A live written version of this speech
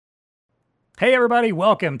Hey, everybody.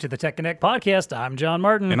 Welcome to the Tech Connect podcast. I'm John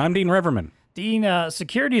Martin. And I'm Dean Reverman. Dean,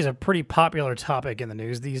 security is a pretty popular topic in the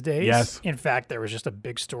news these days. Yes. In fact, there was just a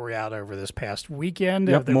big story out over this past weekend.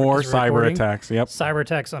 Yep, more cyber attacks. Yep. Cyber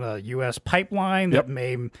attacks on a U.S. pipeline that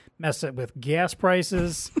may mess it with gas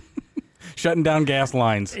prices. Shutting down gas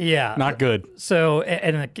lines. Yeah. Not good. So,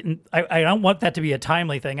 and I don't want that to be a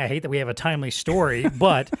timely thing. I hate that we have a timely story,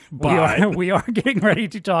 but we are getting ready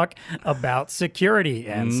to talk about security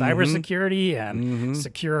and cybersecurity and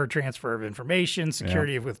secure transfer of information,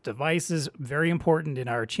 security with devices. Very important in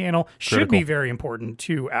our channel. Should be very important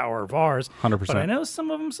to our VARs. 100%. But I know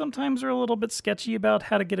some of them sometimes are a little bit sketchy about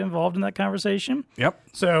how to get involved in that conversation. Yep.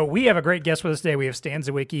 So we have a great guest with us today. We have Stan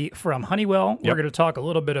Zawicki from Honeywell. We're going to talk a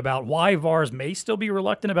little bit about why VARs may still be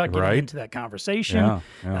reluctant about getting into that conversation,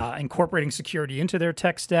 incorporating security into their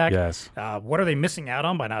tech stack. Yes. What are they missing out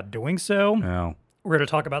on by not doing so? No. We're going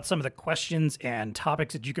to talk about some of the questions and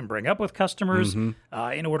topics that you can bring up with customers in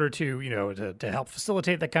order to help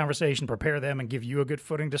facilitate that conversation, prepare them, and give you a good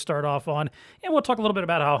footing to start off on. And we'll talk a little bit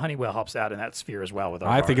about how Honeywell helps out in that sphere as well with our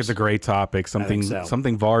I VARs. think it's a great topic,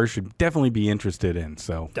 something VARs should definitely be interested in.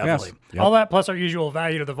 So definitely. Yes. Yep. All that plus our usual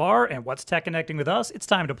value to the VAR and what's tech connecting with us. It's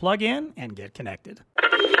time to plug in and get connected.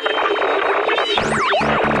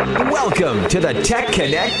 Welcome to the Tech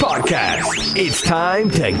Connect podcast. It's time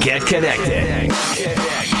to get connected.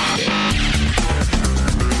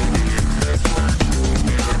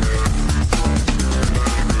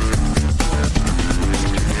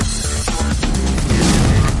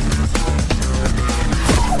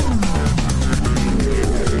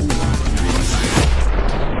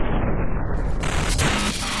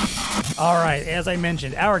 All right, as I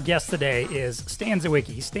mentioned, our guest today is Stan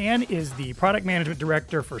Zawicki. Stan is the Product Management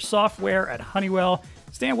Director for Software at Honeywell.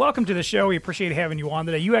 Stan, welcome to the show. We appreciate having you on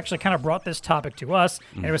today. You actually kind of brought this topic to us,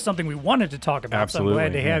 and it was something we wanted to talk about, Absolutely, so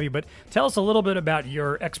I'm glad to have you. But tell us a little bit about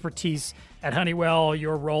your expertise at Honeywell,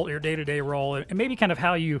 your role, your day-to-day role, and maybe kind of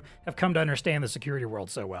how you have come to understand the security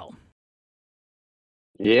world so well.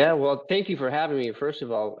 Yeah, well, thank you for having me. First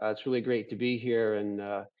of all, it's really great to be here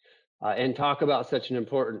and talk about such an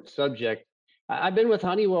important subject. I've been with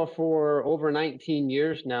Honeywell for over 19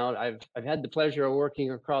 years now. I've had the pleasure of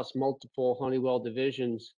working across multiple Honeywell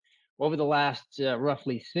divisions. Over the last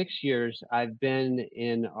roughly 6 years, I've been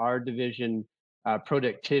in our division,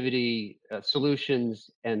 productivity solutions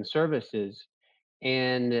and services,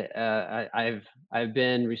 and I've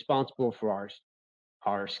been responsible for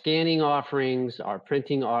our scanning offerings, our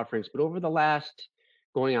printing offerings. But over the last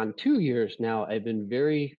going on 2 years now, I've been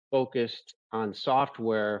very focused on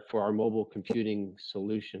software for our mobile computing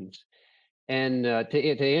solutions. And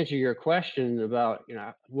to answer your question about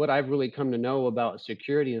what I've really come to know about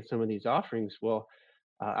security and some of these offerings, well,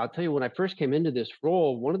 I'll tell you, when I first came into this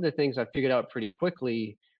role, one of the things I figured out pretty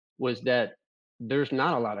quickly was that there's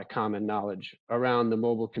not a lot of common knowledge around the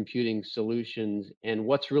mobile computing solutions and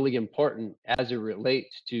what's really important as it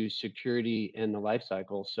relates to security and the life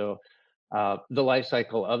cycle. So the life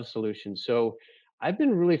cycle of solutions. So I've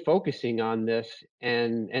been really focusing on this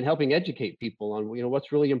and helping educate people on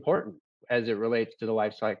what's really important as it relates to the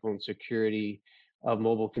life cycle and security of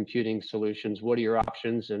mobile computing solutions. What are your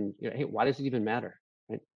options, and hey, why does it even matter?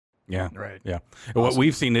 Right? Yeah. Right. Yeah. Awesome. What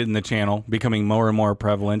we've seen in the channel becoming more and more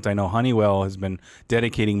prevalent. I know Honeywell has been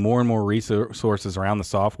dedicating more and more resources around the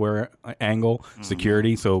software angle,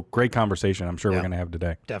 security. So great conversation I'm sure we're going to have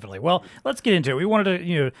today. Definitely. Well, let's get into it. We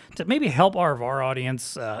wanted to maybe help our VAR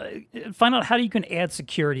audience find out how you can add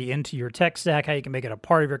security into your tech stack, how you can make it a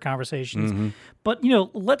part of your conversations. But,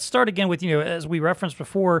 let's start again with, as we referenced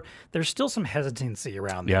before, there's still some hesitancy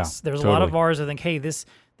around this. There's a lot of VARs that think, hey, this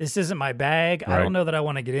isn't my bag. Right. I don't know that I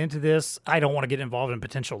want to get into this. I don't want to get involved in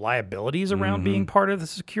potential liabilities around being part of the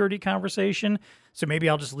security conversation. So maybe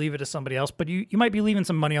I'll just leave it to somebody else. But you might be leaving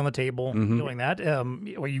some money on the table doing that.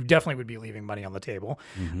 Well, you definitely would be leaving money on the table.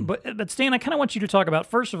 But Stan, I kind of want you to talk about,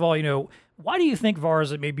 first of all, why do you think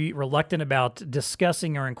VARs may be reluctant about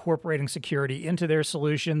discussing or incorporating security into their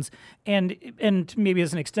solutions? And maybe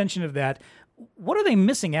as an extension of that, what are they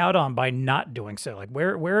missing out on by not doing so? Like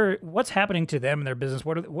what's happening to them in their business?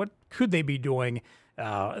 What could they be doing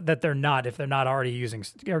that they're not, if they're not already using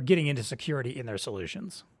or getting into security in their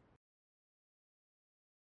solutions?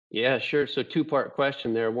 Yeah, sure. So two-part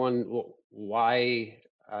question there. One, why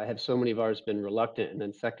have so many of ours been reluctant? And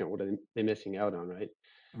then second, what are they missing out on, right?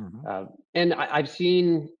 And I've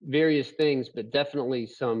seen various things, but definitely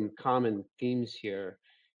some common themes here.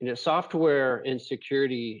 Software and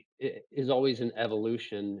security is always an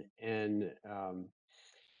evolution, and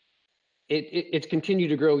it's continued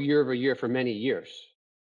to grow year over year for many years.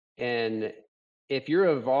 And if you're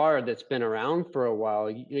a VAR that's been around for a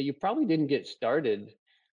while, you probably didn't get started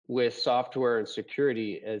with software and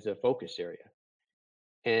security as a focus area.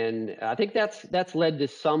 And I think that's led to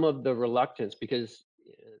some of the reluctance because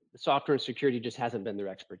software and security just hasn't been their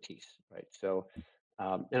expertise, right? So,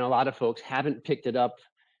 and a lot of folks haven't picked it up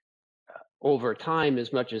over time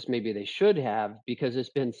as much as maybe they should have because it's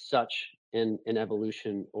been such an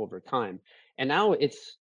evolution over time. And now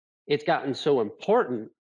it's gotten so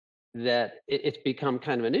important that it's become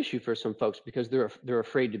kind of an issue for some folks because they're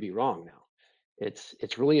afraid to be wrong now.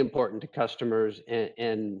 It's really important to customers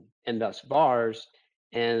and thus VARs,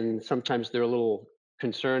 and sometimes they're a little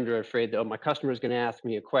concerned or afraid that, oh, my customer is going to ask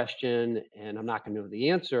me a question and I'm not going to know the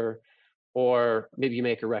answer, or maybe you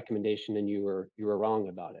make a recommendation and you were wrong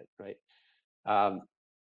about it, right?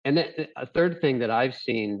 And then a third thing that I've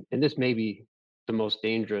seen, and this may be the most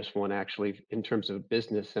dangerous one actually in terms of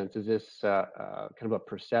business sense, is this kind of a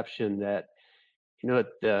perception that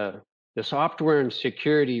the software and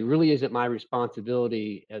security really isn't my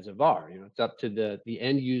responsibility as a VAR. It's up to the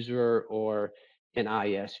end user or an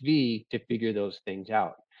ISV to figure those things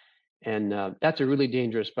out. And that's a really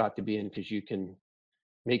dangerous spot to be in because you can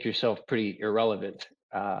make yourself pretty irrelevant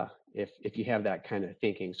if you have that kind of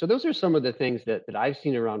thinking. So those are some of the things that I've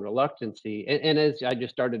seen around reluctancy. And as I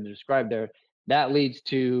just started to describe there, that leads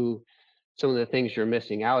to some of the things you're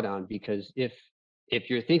missing out on, because if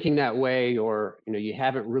you're thinking that way, or you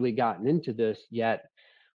haven't really gotten into this yet,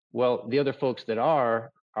 well, the other folks that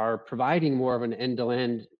are providing more of an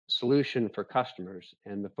end-to-end solution for customers,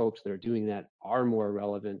 and the folks that are doing that are more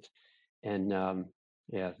relevant. And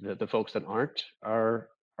the folks that aren't are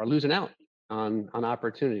losing out on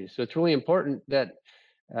opportunities. So it's really important that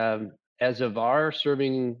as a VAR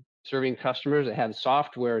serving customers that have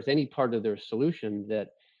software as any part of their solution, that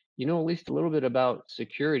at least a little bit about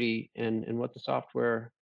security and what the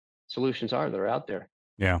software solutions are that are out there.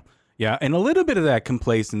 Yeah. Yeah, and a little bit of that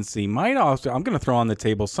complacency might also, I'm going to throw on the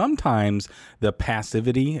table, sometimes the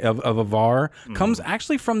passivity of a VAR comes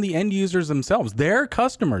actually from the end users themselves, their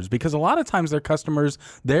customers, because a lot of times their customers,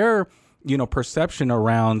 their perception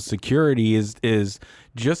around security is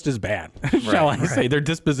just as bad, shall I say. Their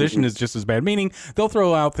disposition is just as bad, meaning they'll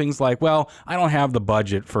throw out things like, well, I don't have the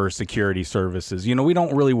budget for security services. We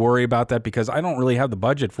don't really worry about that because I don't really have the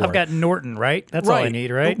budget for it. I've got Norton, right? That's all I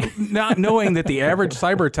need, right? Not knowing that the average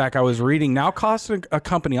cyber attack I was reading now costs a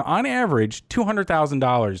company on average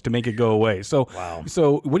 $200,000 to make it go away. So,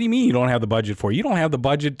 So what do you mean you don't have the budget for it? You don't have the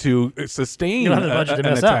budget to sustain an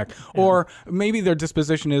attack. Yeah. Or maybe their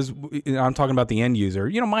disposition is, I'm talking about the end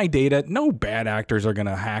user, my data, no bad actors are going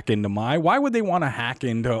to hack into why would they want to hack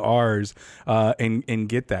into ours and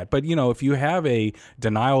get that? But if you have a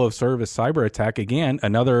denial of service cyber attack, again,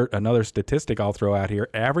 another statistic I'll throw out here,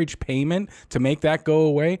 average payment to make that go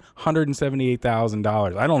away,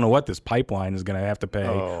 $178,000. I don't know what this pipeline is going to have to pay,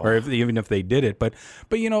 or even if they did it, but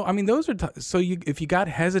those are if you got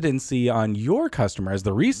hesitancy on your customer as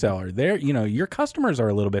the reseller, there your customers are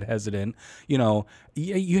a little bit hesitant.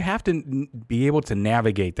 You have to be able to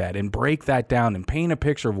navigate that and break that down and paint a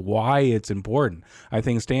picture of why it's important. I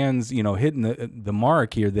think Stan's, hitting the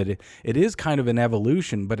mark here that it is kind of an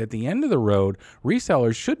evolution, but at the end of the road,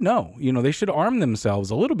 resellers should know, they should arm themselves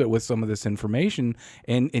a little bit with some of this information,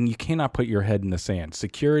 and you cannot put your head in the sand.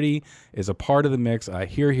 Security is a part of the mix. I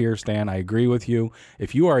hear, Stan, I agree with you.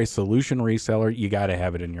 If you are a solution reseller, you got to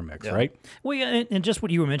have it in your mix, right? Well, yeah, and just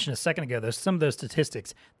what you were mentioning a second ago, there's some of those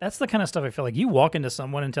statistics. That's the kind of stuff I feel like you walk into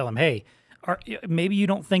someone and tell them, hey, maybe you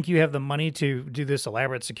don't think you have the money to do this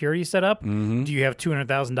elaborate security setup. Do you have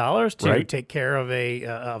 $200,000 to take care of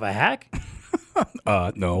a hack?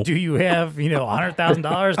 No. Do you have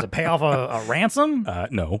 $100,000 to pay off a ransom?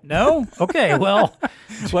 No. No. Okay. Well,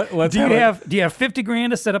 do you have $50,000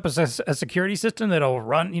 to set up a security system that'll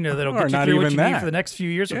run that'll get you through what you need for the next few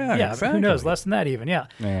years? Yeah, exactly. Who knows? Less than that even. Yeah.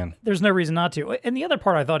 Man, there's no reason not to. And the other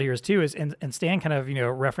part I thought here is too is and Stan kind of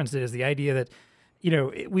referenced it, is the idea that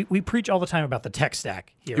we preach all the time about the tech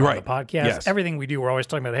stack here on the podcast. Yes. Everything we do, we're always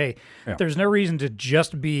talking about, hey, there's no reason to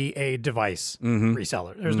just be a device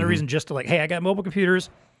reseller. There's no reason just to hey, I got mobile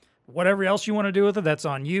computers. Whatever else you want to do with it, that's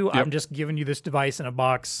on you. Yep. I'm just giving you this device in a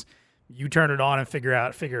box. You turn it on and figure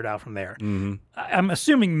it out from there. I'm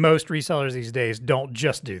assuming most resellers these days don't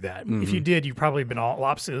just do that. If you did, you've probably been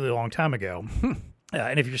absolutely a long time ago.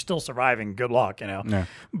 And if you're still surviving, good luck, Yeah.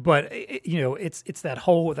 But it's that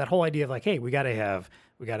whole idea of hey, we got to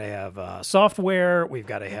have software. We've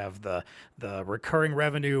got to have the recurring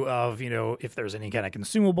revenue of if there's any kind of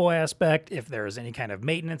consumable aspect, if there's any kind of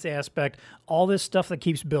maintenance aspect, all this stuff that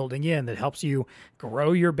keeps building in that helps you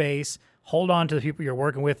grow your base hold on to the people you're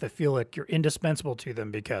working with that feel like you're indispensable to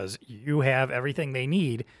them because you have everything they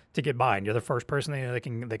need to get by, and you're the first person they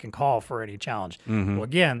can call for any challenge. Well,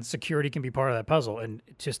 again, security can be part of that puzzle. And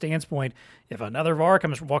to Stan's point, if another VAR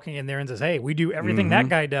comes walking in there and says, "Hey, we do everything that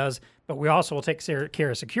guy does, but we also will take care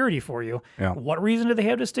of security for you," what reason do they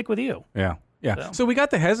have to stick with you? Yeah. Yeah. So we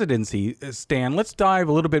got the hesitancy, Stan. Let's dive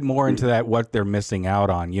a little bit more into that, what they're missing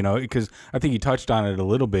out on, because I think you touched on it a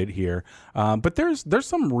little bit here. But there's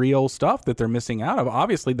some real stuff that they're missing out of.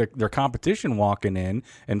 Obviously, their competition walking in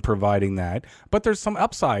and providing that. But there's some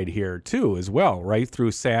upside here, too, as well, right,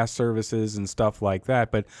 through SaaS services and stuff like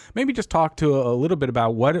that. But maybe just talk to a little bit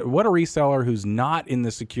about what a reseller who's not in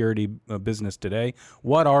the security business today,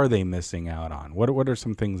 what are they missing out on? What are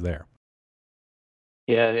some things there?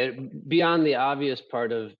 Yeah, beyond the obvious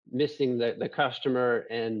part of missing the customer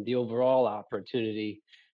and the overall opportunity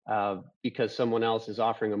because someone else is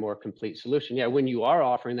offering a more complete solution. Yeah, when you are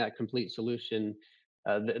offering that complete solution,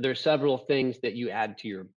 there are several things that you add to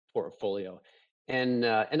your portfolio. And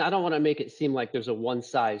I don't want to make it seem like there's a one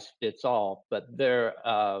size fits all, but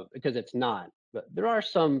because it's not. But there are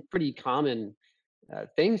some pretty common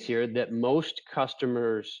things here that most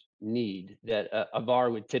customers need that a VAR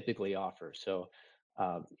would typically offer. So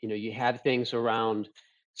you have things around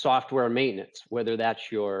software maintenance, whether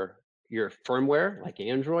that's your firmware like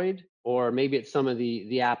Android, or maybe it's some of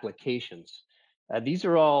the applications. These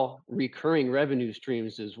are all recurring revenue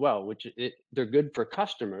streams as well, which they're good for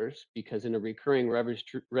customers because in a recurring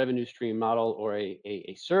revenue stream model or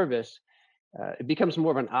a service, it becomes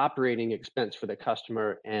more of an operating expense for the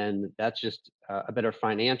customer, and that's just a better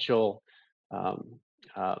financial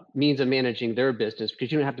means of managing their business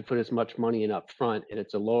because you don't have to put as much money in up front, and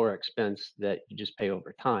it's a lower expense that you just pay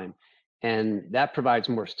over time. And that provides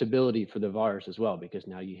more stability for the VARs as well, because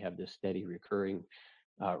now you have this steady recurring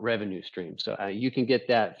revenue stream. So you can get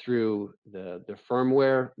that through the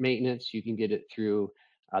firmware maintenance. You can get it through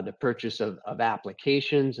the purchase of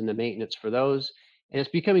applications and the maintenance for those. And it's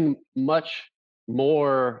becoming much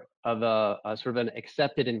more of a sort of an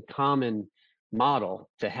accepted and common model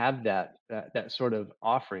to have that sort of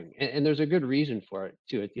offering, and there's a good reason for it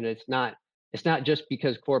too. It's not just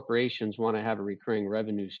because corporations want to have a recurring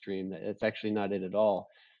revenue stream. That's actually not it at all.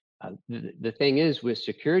 The thing is, with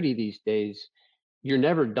security these days, you're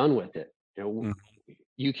never done with it.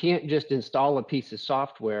 You can't just install a piece of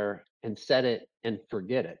software and set it and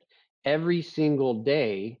forget it. Every single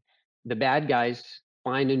day, the bad guys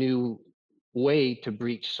find a new way to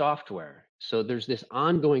breach software. So there's this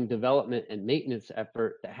ongoing development and maintenance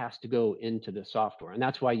effort that has to go into the software, and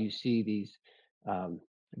that's why you see these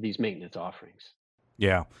maintenance offerings.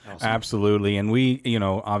 Yeah, awesome. Absolutely. And we,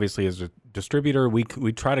 obviously as a distributor, we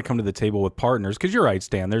try to come to the table with partners, because you're right,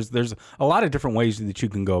 Stan, there's a lot of different ways that you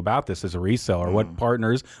can go about this as a reseller. What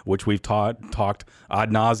partners, which we've talked ad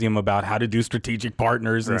nauseum about how to do strategic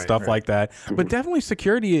partners and stuff like that. But definitely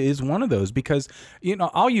security is one of those, because,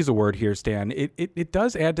 I'll use a word here, Stan. It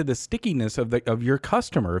does add to the stickiness of your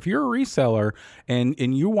customer. If you're a reseller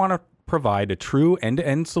and you want to provide a true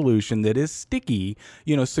end-to-end solution that is sticky,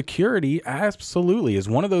 security absolutely is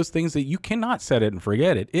one of those things that you cannot set it and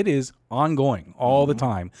forget it. It is ongoing all the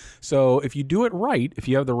time. So if you do it right, if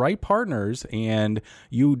you have the right partners and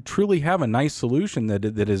you truly have a nice solution that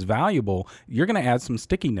is valuable, you're going to add some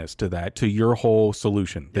stickiness to your whole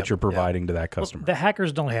solution that you're providing to that customer. Well, the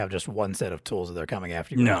hackers don't have just one set of tools that they're coming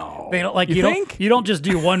after you. No. They don't you don't just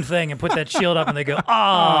do one thing and put that shield up and they go,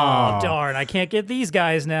 oh, darn, I can't get these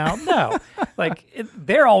guys now. No.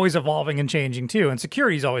 They're always evolving and changing too, and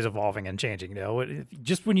security is always evolving and changing.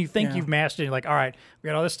 Just when you think you've mastered it, you're like, all right, we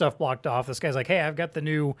got all this stuff blocked off. This guy's like, hey, I've got the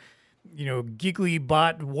new, giggly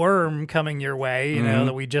bot worm coming your way,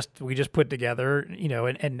 that we just put together,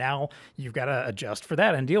 and now you've got to adjust for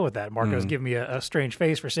that and deal with that. Marco's giving me a strange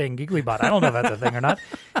face for saying giggly bot. I don't know if that's a thing or not.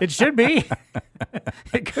 It should be.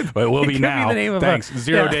 But it will be now. Be the name of Thanks.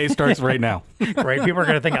 0 days starts right now. Right. People are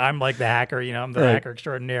going to think I'm like the hacker. I'm the hacker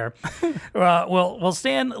extraordinaire. Well,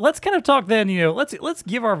 Stan, let's kind of talk then. Let's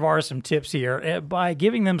give our VAR some tips here by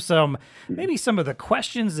giving them some of the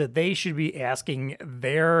questions that they should be asking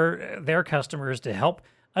their customers to help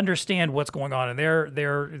understand what's going on in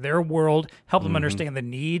their world, help them understand the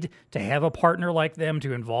need to have a partner like them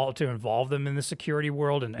to involve them in the security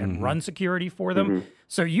world and run security for them.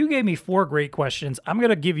 So you gave me 4 great questions. I'm just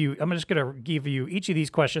going to give you each of these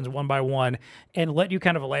questions one by one and let you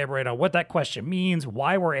kind of elaborate on what that question means,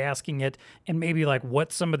 why we're asking it, and maybe like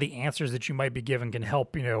what some of the answers that you might be given can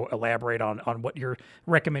help, elaborate on what your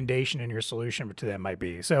recommendation and your solution to them might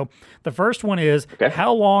be. So the first one is,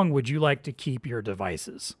 How long would you like to keep your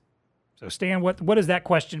devices? So Stan, what does that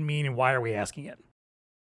question mean and why are we asking it?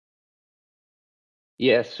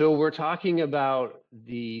 Yeah, so we're talking about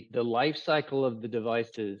the life cycle of the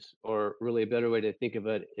devices, or really a better way to think of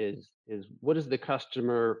it is what does the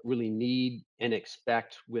customer really need and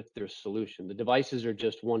expect with their solution? The devices are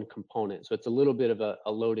just one component, so it's a little bit of a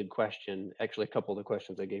loaded question. Actually, a couple of the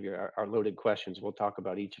questions I gave you are loaded questions. We'll talk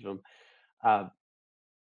about each of them. Uh,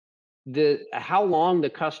 the how long the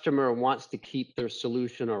customer wants to keep their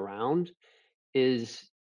solution around is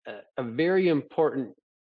a very important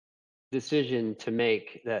decision to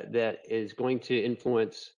make that is going to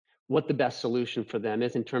influence what the best solution for them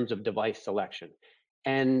is in terms of device selection.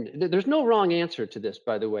 And there's no wrong answer to this,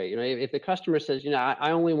 by the way. If the customer says,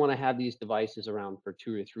 I only want to have these devices around for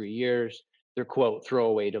 2 or 3 years, they're quote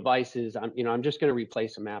throwaway devices. I'm just going to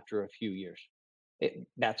replace them after a few years.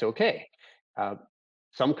 That's okay. Uh,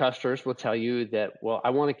 some customers will tell you that, well, I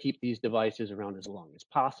want to keep these devices around as long as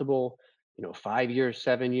possible, 5 years,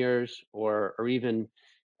 7 years, or even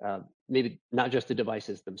uh, maybe not just the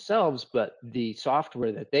devices themselves, but the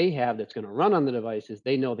software that they have that's going to run on the devices.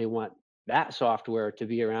 They know they want that software to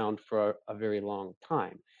be around for a very long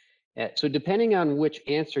time. So depending on which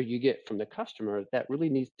answer you get from the customer, that really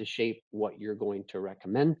needs to shape what you're going to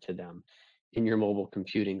recommend to them in your mobile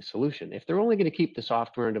computing solution. If they're only going to keep the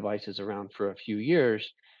software and devices around for a few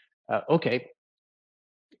years, okay,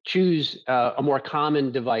 choose a more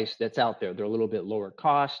common device that's out there. They're a little bit lower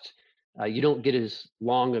cost. You don't get as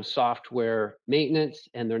long of software maintenance,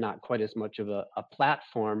 and they're not quite as much of a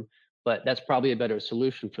platform, but that's probably a better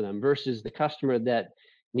solution for them versus the customer that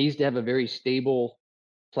needs to have a very stable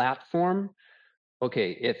platform.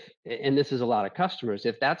 Okay, and this is a lot of customers,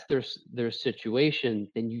 if that's their situation,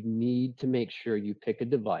 then you need to make sure you pick a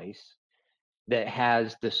device that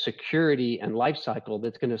has the security and life cycle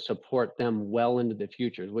that's going to support them well into the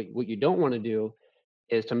future. What you don't want to do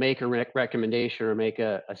is to make a recommendation or make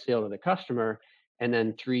a sale to the customer, and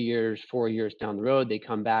then 3 years, 4 years down the road, they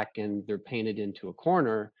come back and they're painted into a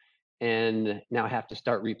corner and now have to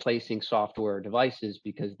start replacing software devices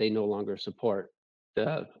because they no longer support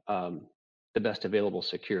the um, the best available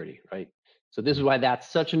security, right? So this is why that's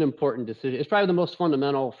such an important decision. It's probably the most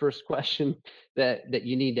fundamental first question that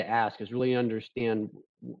you need to ask is really understand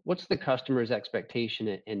what's the customer's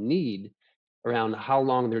expectation and need around how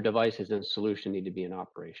long their devices and solution need to be in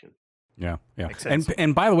operation. Yeah, yeah. Makes sense.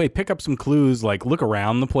 And by the way, pick up some clues, like look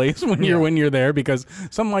around the place when you're there, because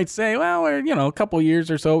some might say, well, we're, a couple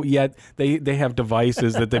years or so, yet they have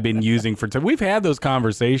devices that they've been using for time. We've had those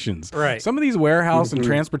conversations. Right. Some of these warehouse and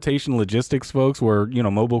transportation logistics folks where,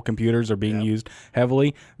 mobile computers are being used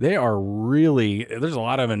heavily, they are really, there's a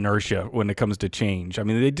lot of inertia when it comes to change. I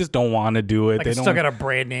mean, they just don't want to do it. Like they it's don't still got a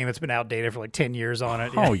brand name that's been outdated for like 10 years on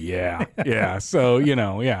it. Oh yeah, yeah. So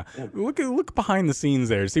look behind the scenes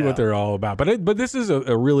there, see what they're all about. But this is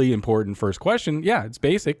a really important first question. Yeah, it's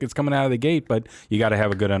basic. It's coming out of the gate, but you got to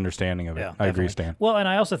have a good understanding of it. Yeah, I agree, definitely. Stan. Well, and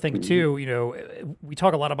I also think too, we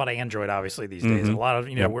talk a lot about Android obviously these days. A lot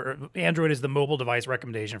of, where Android is the mobile device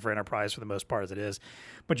recommendation for enterprise for the most part as it is.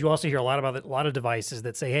 But you also hear a lot about a lot of devices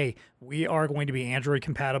that say, hey, we are going to be Android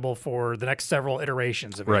compatible for the next several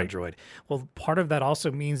iterations of Android. Well, part of that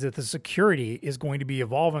also means that the security is going to be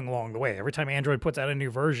evolving along the way. Every time Android puts out a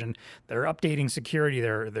new version, they're updating security.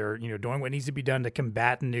 They're doing what needs to be done to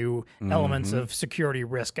combat new elements of security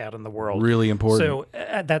risk out in the world. Really important. So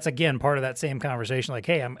that's again part of that same conversation. Like,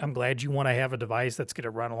 hey, I'm glad you want to have a device that's going to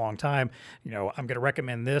run a long time. I'm going to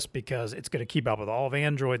recommend this because it's going to keep up with all of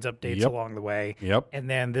Android's updates along the way. Yep. And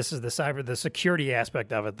then this is the security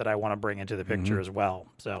aspect of it that I want to bring into the picture as well.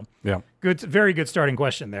 So very good starting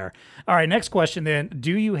question there. All right, next question then.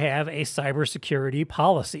 Do you have a cybersecurity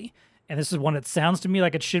policy? And this is one that sounds to me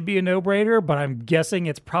like it should be a no-brainer, but I'm guessing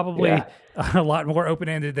it's probably a lot more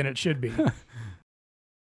open-ended than it should be.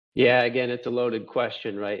 Yeah, again, it's a loaded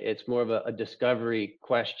question, right? It's more of a discovery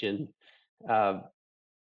question. Uh,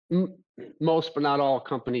 Most, but not all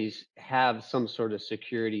companies have some sort of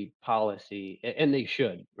security policy, and they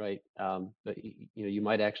should, right? But you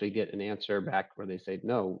might actually get an answer back where they say,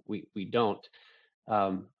 no, we don't.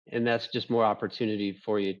 And that's just more opportunity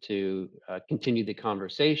for you to continue the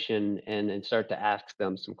conversation and start to ask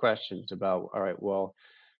them some questions about, all right, well,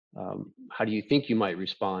 how do you think you might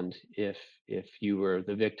respond if you were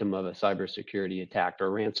the victim of a cybersecurity attack or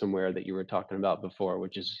ransomware that you were talking about before,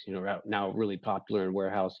 which is now really popular in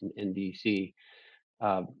warehouse in DC.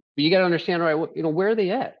 But you got to understand, right? Where are they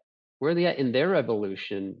at? Where are they at in their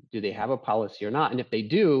evolution? Do they have a policy or not? And if they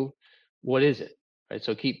do, what is it? Right.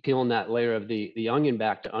 So keep peeling that layer of the onion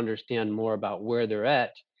back to understand more about where they're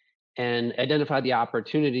at and identify the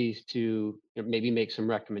opportunities to maybe make some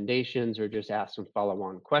recommendations or just ask some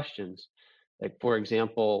follow-on questions Like, for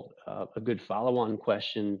example, a good follow-on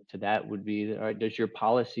question to that would be, all right, does your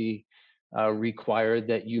policy require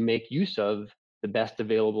that you make use of the best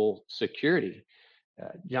available security?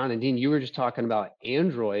 John and Dean, you were just talking about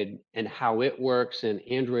Android and how it works and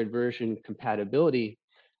Android version compatibility.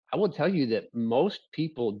 I will tell you that most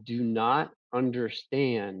people do not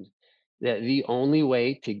understand that the only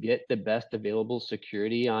way to get the best available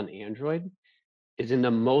security on Android is in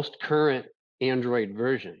the most current Android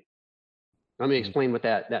version. Let me explain what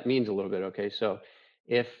that means a little bit. Okay, so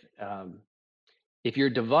if if your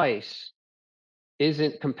device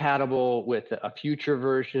isn't compatible with a future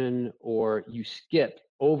version, or you skip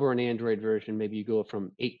over an Android version, maybe you go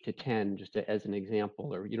from 8 to 10, just as an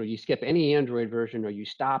example, or you skip any Android version, or you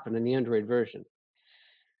stop in an Android version.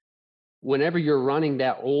 Whenever you're running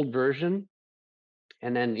that old version,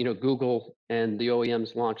 and then Google and the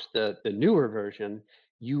OEMs launch the newer version,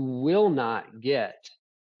 you will not get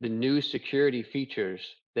the new security features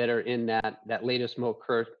that are in that latest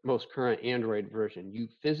most current Android version. You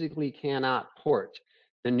physically cannot port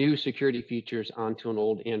the new security features onto an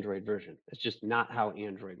old Android version. It's just not how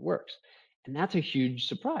Android works, and that's a huge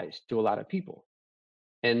surprise to a lot of people.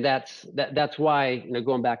 And that's why,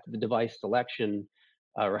 going back to the device selection,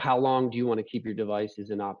 or how long do you want to keep your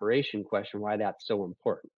devices in operation question, why that's so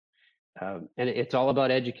important. And it's all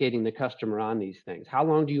about educating the customer on these things. How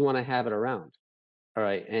long do you want to have it around? All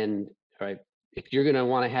right. And all right, if you're going to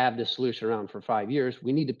want to have this solution around for 5 years,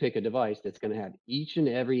 we need to pick a device that's going to have each and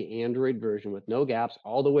every Android version with no gaps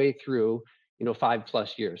all the way through,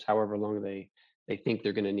 5+ years, however long they think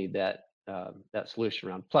they're going to need that solution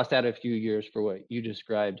around. Plus, add a few years for what you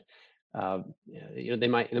described. They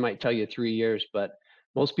might tell you 3 years, but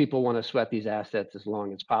most people want to sweat these assets as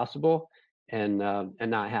long as possible, and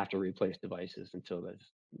not have to replace devices until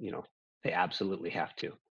they absolutely have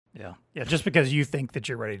to. Yeah. Yeah. Just because you think that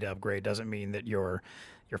you're ready to upgrade doesn't mean that your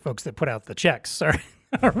folks that put out the checks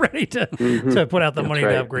are ready to put out the money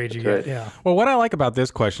to upgrade you. Right. Yeah. Well, what I like about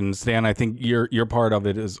this question, Stan, I think your part of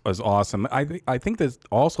it is awesome. I think this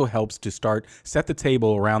also helps to set the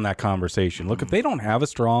table around that conversation. Look, if they don't have a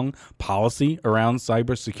strong policy around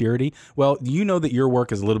cybersecurity, well, you know that your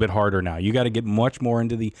work is a little bit harder now. You got to get much more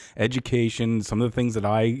into the education. Some of the things that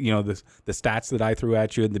the stats that I threw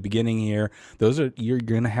at you at the beginning here, you're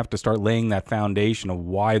going to have to start laying that foundation of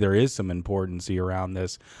why there is some importance around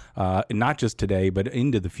this, not just today, but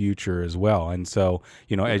into the future as well. And so,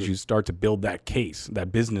 as you start to build that case,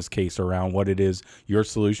 that business case around what it is your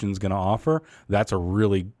solution is going to offer, that's a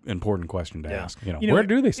really important question to ask. Where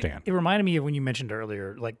do they stand? It reminded me of when you mentioned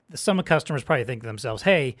earlier, like some customers probably think to themselves,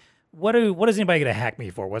 hey, what is anybody going to hack me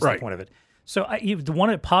for? What's the point of it? So the one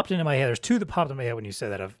that popped into my head, there's two that popped into my head when you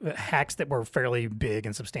said that, of hacks that were fairly big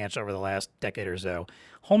and substantial over the last decade or so.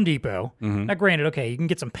 Home Depot. Now, granted, okay, you can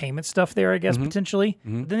get some payment stuff there, I guess, potentially.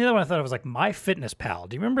 But then the other one I thought of was like MyFitnessPal.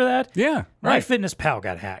 Do you remember that? Yeah, right. MyFitnessPal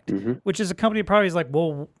got hacked, which is a company that probably is like,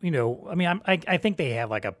 well, I think they have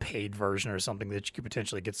like a paid version or something that you could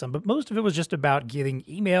potentially get some, but most of it was just about getting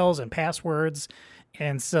emails and passwords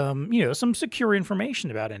and some secure information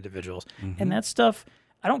about individuals. And that stuff,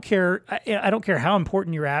 I don't care. I don't care how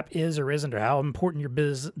important your app is or isn't, or how important your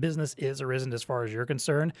business is or isn't as far as you're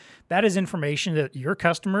concerned. That is information that your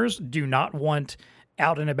customers do not want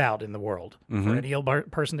out and about in the world for any old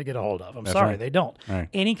person to get a hold of. I'm sorry, they don't.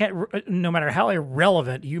 Right. No matter how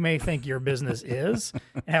irrelevant you may think your business is,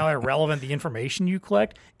 and how irrelevant the information you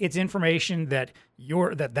collect, it's information that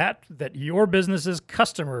your business's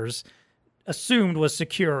customers assumed was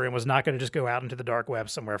secure and was not going to just go out into the dark web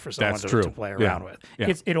somewhere for someone to play around with.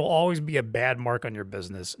 Yeah. It'll always be a bad mark on your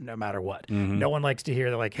business no matter what. No one likes to hear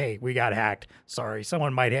that, like, hey, we got hacked. Sorry.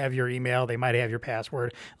 Someone might have your email. They might have your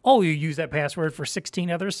password. Oh, you use that password for 16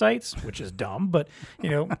 other sites, which is dumb, but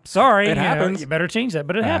sorry. It happens. You better change that,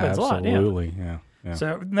 but it happens a lot. Absolutely. Yeah. Yeah.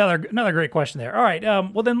 So another great question there. All right.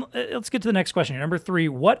 Well, then let's get to the next question. Number 3,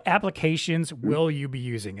 what applications will you be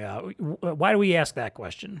using? Why do we ask that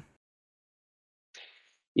question?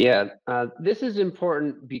 Yeah, this is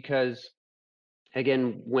important because,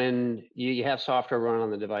 again, when you have software run on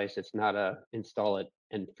the device, it's not a install it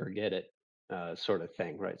and forget it sort of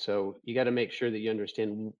thing, right? So you got to make sure that you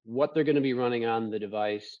understand what they're going to be running on the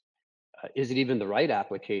device. Is it even the right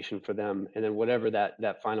application for them? And then whatever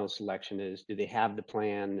that final selection is, do they have the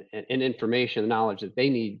plan and information, knowledge that they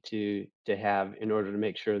need to have in order to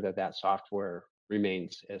make sure that software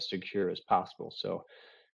remains as secure as possible? So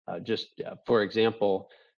for example,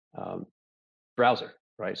 browser,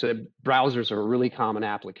 right? So browsers are a really common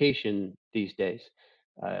application these days.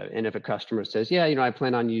 And if a customer says, yeah, I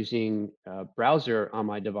plan on using browser on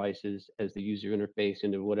my devices as the user interface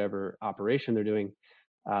into whatever operation they're doing,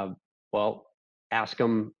 well, ask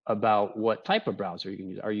them about what type of browser you can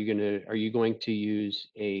use. Are you going to use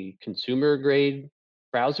a consumer grade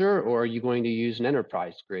browser, or are you going to use an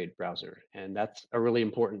enterprise grade browser? And that's a really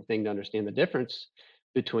important thing to understand the difference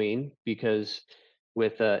between, because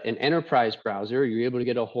with an enterprise browser, you're able to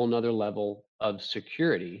get a whole nother level of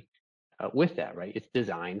security with that, right? It's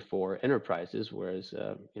designed for enterprises, whereas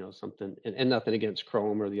something, and nothing against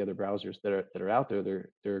Chrome or the other browsers that are out there,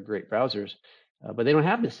 they're great browsers, but they don't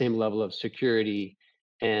have the same level of security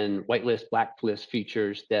and whitelist, blacklist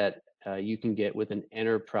features that you can get with an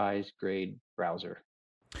enterprise grade browser.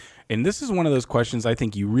 And this is one of those questions I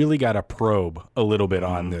think you really got to probe a little bit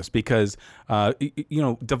on this, because,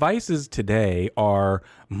 devices today are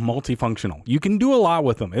multifunctional. You can do a lot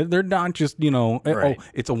with them. They're not just, Right.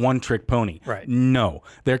 it's a one-trick pony. Right. No,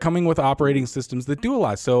 they're coming with operating systems that do a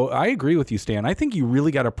lot. So I agree with you, Stan. I think you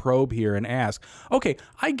really got to probe here and ask, okay,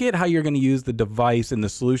 I get how you're going to use the device and the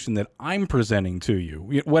solution that I'm presenting to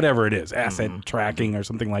you, whatever it is, asset tracking or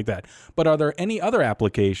something like that. But are there any other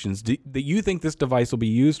applications that you think this device will be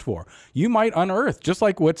used for? You might unearth, just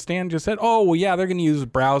like what Stan just said, oh, well, yeah, they're going to use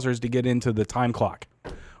browsers to get into the time clock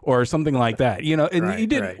or something like that, and Right, you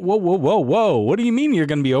did, right. whoa, what do you mean you're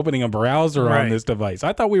going to be opening a browser on Right. this device?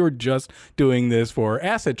 I thought we were just doing this for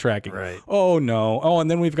asset tracking. Right. Oh, no. Oh, and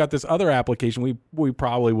then we've got this other application we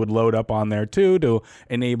probably would load up on there too to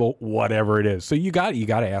enable whatever it is. So you got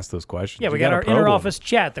to ask those questions. Yeah, we You got gotta our probe them. inter-office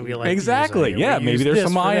chat that we like. Exactly. To use. Yeah. We Maybe use there's this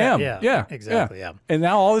some for that. IM. Yeah. Exactly. Yeah. And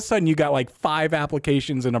now all of a sudden you got like 5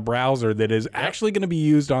 applications in a browser that is actually going to be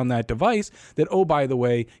used on that device that, oh, by the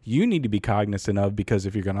way, you need to be cognizant of, because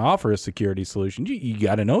if you're going to offer a security solution, you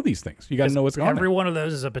got to know these things. You got to know what's going on. Every one of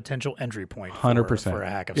those is a potential entry point 100% for a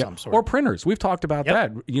hack of Yeah. some sort. Or printers. We've talked about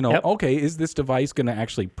Yep. that. Yep. Okay, is this device going to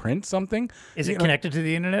actually print something? Is it connected to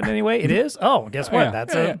the internet anyway? It is? Oh, guess what?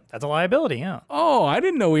 Yeah, That's a liability, yeah. Oh, I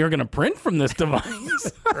didn't know we were going to print from this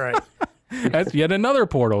device. Right. That's yet another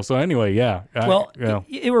portal. So anyway, yeah. Well,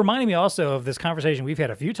 it reminded me also of this conversation we've had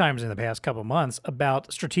a few times in the past couple of months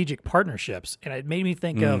about strategic partnerships. And it made me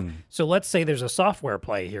think of, so let's say there's a software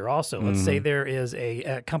play here also. Let's say there is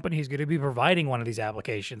a company who's going to be providing one of these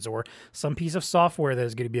applications or some piece of software that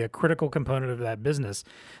is going to be a critical component of that business.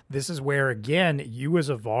 This is where, again, you as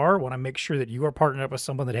a VAR want to make sure that you are partnered up with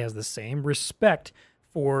someone that has the same respect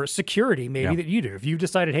for security maybe that you do. If you've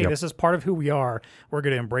decided, hey, this is part of who we are, we're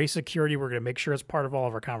going to embrace security, we're going to make sure it's part of all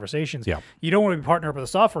of our conconversations. You don't want to be partnered up with a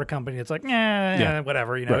software company that's like,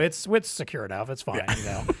 whatever, it's secure enough, it's fine,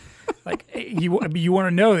 Like you want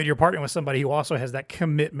to know that you're partnering with somebody who also has that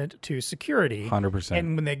commitment to security. 100%.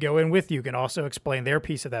 And when they go in with you, can also explain their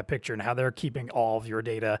piece of that picture and how they're keeping all of your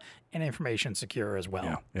data and information secure as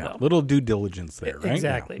well. Yeah. So, Little due diligence there, right?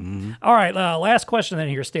 exactly. Yeah. All right, last question then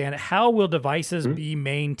here, Stan. How will devices be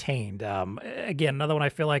maintained? Again, another one I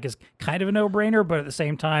feel like is kind of a no-brainer, but at the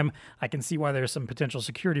same time, I can see why there's some potential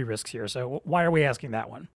security risks here. So why are we asking that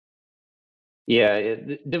one? Yeah,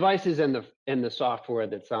 the devices and the software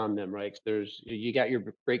that's on them, right? You got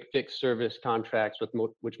your break fix service contracts with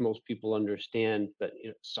which most people understand, but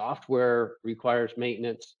software requires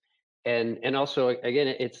maintenance, and also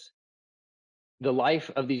again, it's the life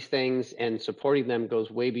of these things and supporting them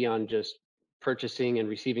goes way beyond just purchasing and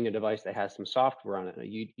receiving a device that has some software on it.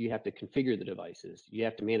 You have to configure the devices, you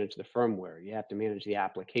have to manage the firmware, you have to manage the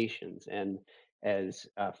applications, and as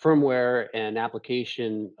firmware and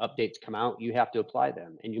application updates come out, you have to apply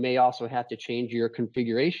them. And you may also have to change your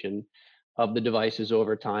configuration of the devices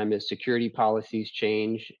over time as security policies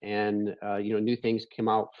change and new things come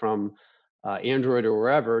out from Android or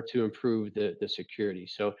wherever to improve the security.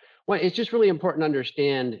 So it's just really important to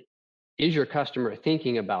understand, is your customer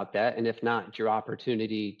thinking about that? And if not, it's your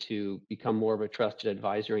opportunity to become more of a trusted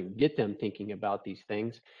advisor and get them thinking about these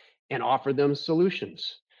things and offer them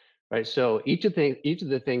solutions. Right. So each of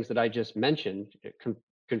the things that I just mentioned,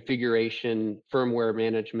 configuration, firmware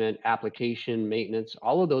management, application maintenance,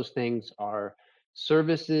 all of those things are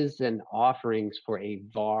services and offerings for a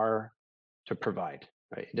VAR to provide.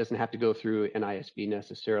 Right. It doesn't have to go through an ISV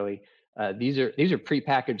necessarily. These are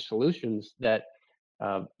prepackaged solutions that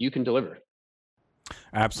you can deliver.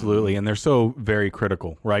 Absolutely, and they're so very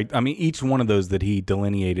critical, right? I mean, each one of those that he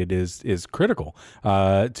delineated is critical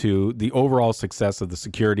to the overall success of the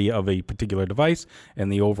security of a particular device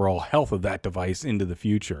and the overall health of that device into the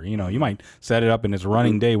future. You might set it up and it's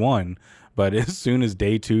running day one, but as soon as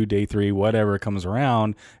day 2, day 3, whatever comes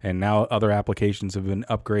around, and now other applications have been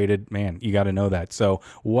upgraded, man, you got to know that. So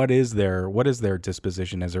what is their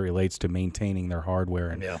disposition as it relates to maintaining their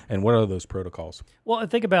hardware, and what are those protocols? Well,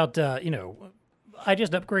 think about, I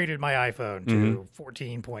just upgraded my iPhone to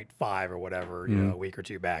 14.5 or whatever, a week or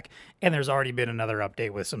two back, and there's already been another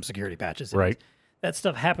update with some security patches in it. Right. that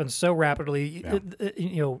stuff happens so rapidly. Yeah.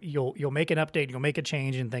 You'll make an update, you'll make a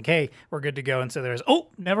change, and think, "Hey, we're good to go." And so there's, "Oh,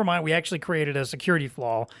 never mind. We actually created a security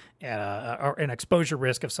flaw and or an exposure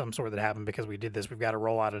risk of some sort that happened because we did this. We've got to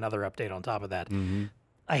roll out another update on top of that."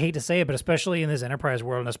 I hate to say it, but especially in this enterprise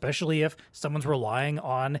world, and especially if someone's relying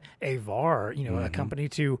on a VAR, a company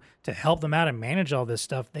to help them out and manage all this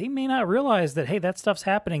stuff, they may not realize that, hey, that stuff's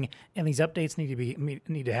happening and these updates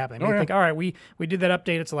need to happen. They may think, all right, we did that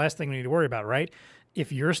update. It's the last thing we need to worry about, right?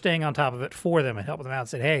 If you're staying on top of it for them and helping them out and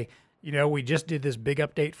said, hey, we just did this big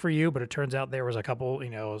update for you, but it turns out there was a couple,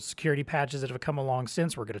 security patches that have come along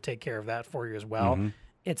since. We're going to take care of that for you as well.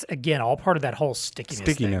 It's, again, all part of that whole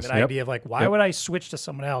stickiness thing, that idea of like, why would I switch to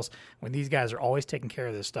someone else when these guys are always taking care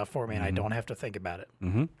of this stuff for me and I don't have to think about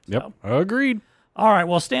it? Yep, agreed. All right,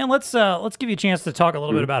 well, Stan, let's give you a chance to talk a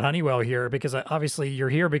little bit about Honeywell here, because obviously you're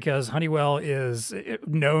here because Honeywell is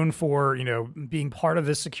known for being part of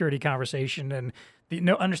this security conversation and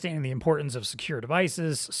understanding the importance of secure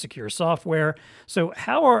devices, secure software. So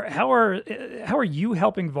how are you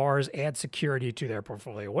helping VARs add security to their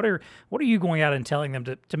portfolio? What are you going out and telling them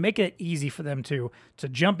to make it easy for them to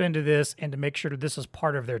jump into this and to make sure that this is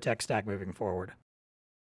part of their tech stack moving forward?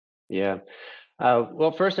 Yeah.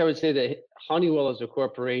 Well, first I would say that Honeywell as a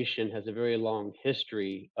corporation has a very long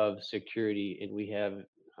history of security, and we have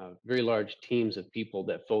very large teams of people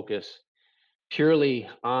that focus purely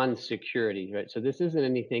on security, right? So this isn't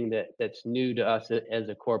anything that's new to us as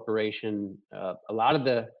a corporation. A lot of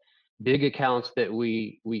the big accounts that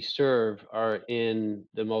we serve are in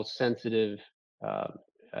the most sensitive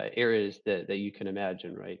areas that you can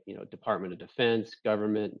imagine, right? Department of Defense,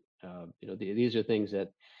 government. These are things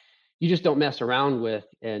that you just don't mess around with,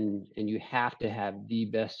 and you have to have the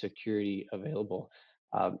best security available.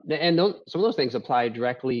 And some of those things apply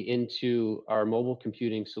directly into our mobile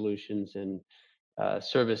computing solutions and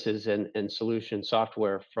services and solution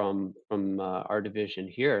software from our division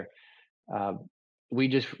here. We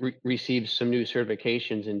just received some new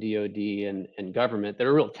certifications in DoD and government that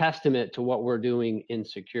are a real testament to what we're doing in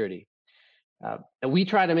security. And we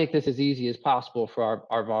try to make this as easy as possible for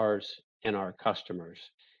our VARs and our customers.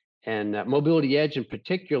 And Mobility Edge in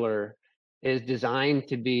particular is designed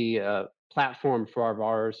to be a platform for our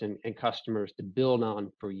VARs and customers to build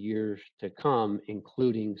on for years to come,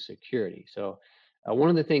 including security. So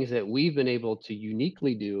one of the things that we've been able to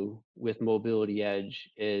uniquely do with Mobility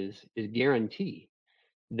Edge is guarantee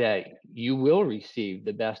that you will receive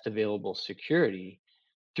the best available security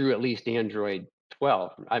through at least Android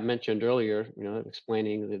 12. I mentioned earlier,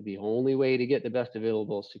 explaining that the only way to get the best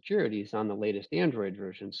available security is on the latest Android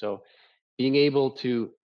version. So being able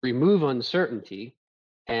to remove uncertainty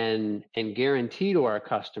and guarantee to our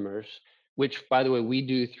customers, which, by the way, we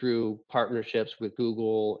do through partnerships with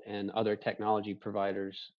Google and other technology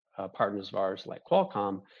providers, partners of ours like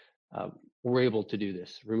Qualcomm, we're able to do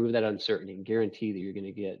this, remove that uncertainty and guarantee that you're going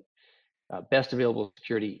to get best available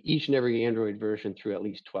security each and every Android version through at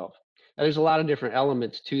least 12. Now, there's a lot of different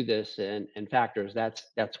elements to this and factors. That's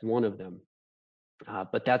one of them.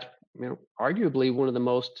 But that's arguably one of the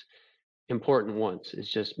most important ones, is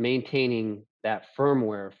just maintaining that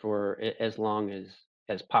firmware for as long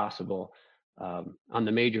as possible on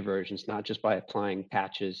the major versions, not just by applying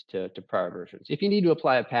patches to prior versions. If you need to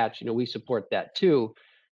apply a patch, we support that too.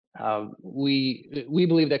 We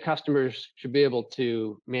believe that customers should be able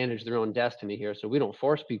to manage their own destiny here, so we don't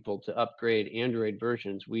force people to upgrade Android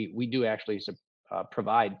versions. We do actually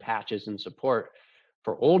provide patches and support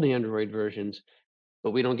for old Android versions,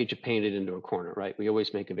 but we don't get you painted into a corner, right? We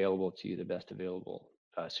always make available to you the best available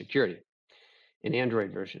security in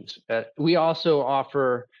Android versions. We also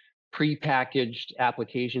offer pre-packaged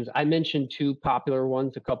applications. I mentioned two popular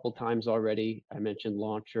ones a couple times already. I mentioned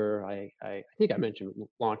Launcher. I think I mentioned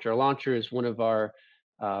Launcher. Launcher is one of our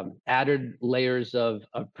added layers of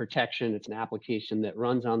protection. It's an application that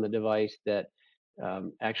runs on the device that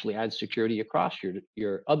actually adds security across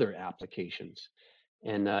your other applications.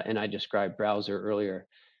 And I described Browser earlier.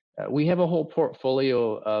 We have a whole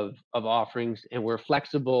portfolio of offerings, and we're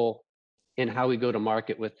flexible in how we go to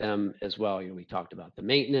market with them as well. We talked about the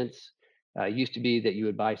maintenance. It used to be that you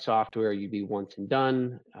would buy software, you'd be once and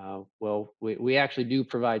done. Well, we actually do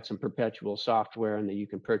provide some perpetual software, and that you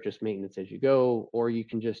can purchase maintenance as you go, or you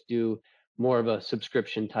can just do more of a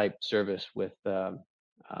subscription type service with the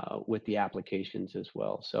applications as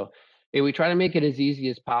well. So we try to make it as easy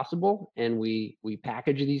as possible, and we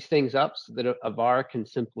package these things up so that a VAR can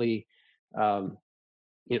simply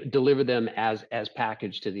deliver them as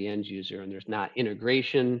packaged to the end user, and there's not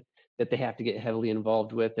integration that they have to get heavily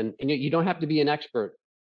involved with, and you don't have to be an expert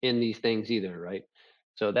in these things either, right?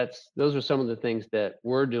 So those are some of the things that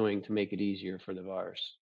we're doing to make it easier for the VARs.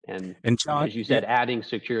 And And John, as you said, adding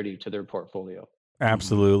security to their portfolio.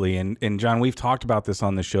 absolutely. And John, we've talked about this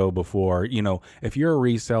on the show before. You know, if you're a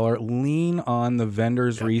reseller, lean on the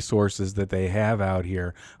vendors' resources that they have out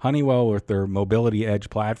here. Honeywell with their Mobility Edge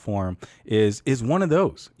platform is one of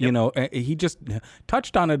those. You know, he just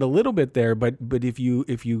touched on it a little bit there, but if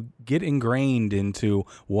you get ingrained into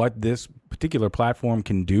what this particular platform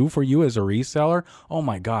can do for you as a reseller, oh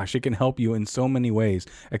my gosh, it can help you in so many ways,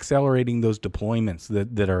 accelerating those deployments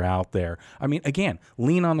that are out there. I mean, again,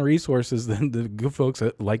 lean on the resources that the good folks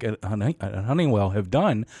at Honeywell have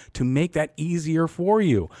done to make that easier for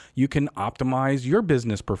you. You can optimize your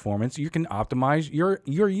business performance. You can optimize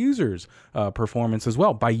your users' performance as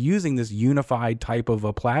well by using this unified type of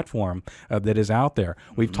a platform that is out there.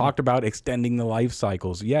 We've talked about extending the life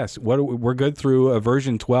cycles. Yes, we're good through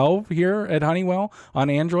version 12 here at Honeywell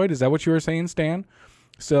on Android. Is that what you were saying, Stan?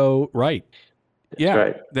 So, right. Yeah,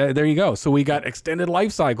 right. There you go. So we got extended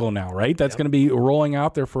life cycle now, right? That's going to be rolling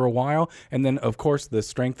out there for a while. And then, of course, the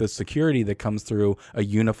strength of security that comes through a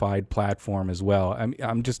unified platform as well.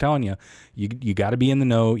 I'm just telling you, you got to be in the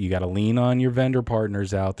know. You got to lean on your vendor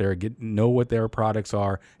partners out there, know what their products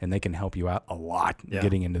are, and they can help you out a lot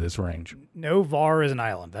getting into this range. No VAR is an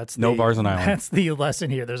island. No VAR is an island. That's the lesson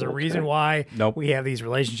here. There's a reason why we have these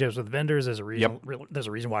relationships with vendors. There's a reason. There's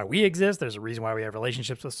a reason why we exist. There's a reason why we have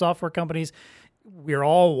relationships with software companies. We're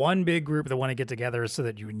all one big group that want to get together so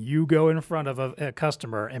that when you go in front of a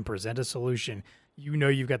customer and present a solution, you know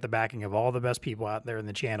you've got the backing of all the best people out there in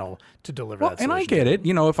the channel to deliver that solution. And I get it.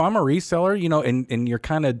 You know, if I'm a reseller, you know, and you're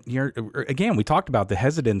again, we talked about the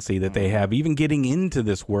hesitancy that they have even getting into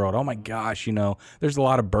this world. Oh my gosh, you know, there's a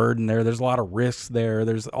lot of burden there. There's a lot of risks there.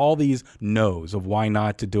 There's all these no's of why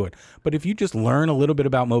not to do it. But if you just learn a little bit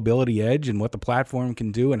about Mobility Edge and what the platform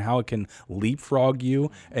can do and how it can leapfrog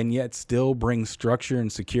you and yet still bring structure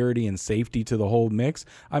and security and safety to the whole mix,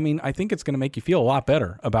 I mean, I think it's going to make you feel a lot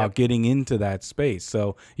better about getting into that space.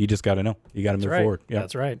 So you just got to know. You got to move forward. Yeah,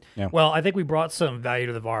 that's right. Yeah. Well, I think we brought some value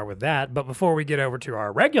to the VAR with that. But before we get over to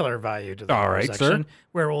our regular value to the VAR section,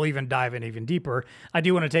 where we'll even dive in even deeper, I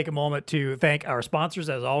do want to take a moment to thank our sponsors,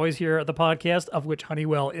 as always, here at the podcast, of which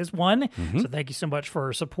Honeywell is one. So thank you so much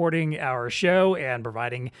for supporting our show and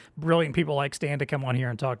providing brilliant people like Stan to come on here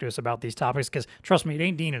and talk to us about these topics. Because trust me, it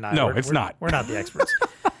ain't Dean and I. No, it's not. We're not the experts.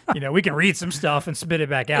 You know, we can read some stuff and spit it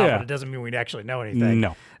back out, but it doesn't mean we actually know anything.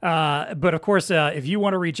 No. But of course, if you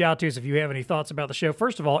want to reach out to us, if you have any thoughts about the show,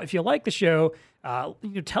 first of all, if you like the show,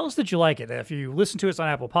 tell us that you like it. If you listen to us on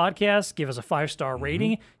Apple Podcasts, give us a 5-star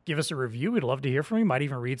rating, give us a review. We'd love to hear from you. Might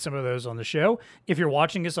even read some of those on the show. If you're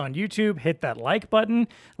watching us on YouTube, hit that like button,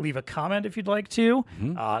 leave a comment if you'd like to,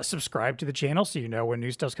 subscribe to the channel so you know when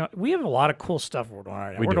new stuff's coming. We have a lot of cool stuff we're doing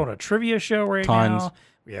right now. We're doing a trivia show right now.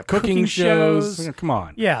 We have cooking shows. Come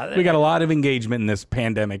on. Yeah. We got a lot of engagement in this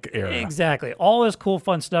pandemic era. Exactly. All this cool,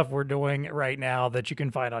 fun stuff we're doing right now that you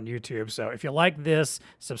can find on YouTube. So if you like this,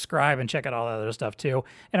 subscribe and check out all that other stuff too.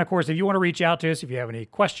 And of course, if you want to reach out to us, if you have any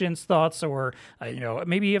questions, thoughts, or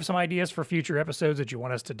maybe you have some ideas for future episodes that you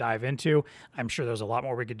want us to dive into, I'm sure there's a lot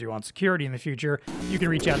more we could do on security in the future. You can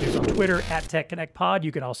reach out to us on Twitter at TechConnectPod.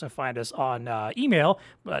 You can also find us on email,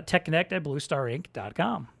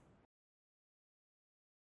 techconnect@bluestarinc.com.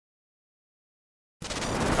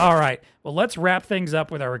 All right. Well, let's wrap things up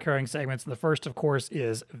with our recurring segments. The first, of course,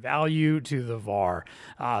 is value to the VAR.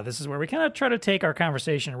 This is where we kind of try to take our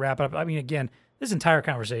conversation and wrap it up. I mean, again, this entire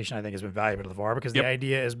conversation, I think, has been valuable to the VAR because the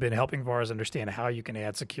idea has been helping VARs understand how you can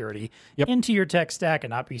add security into your tech stack and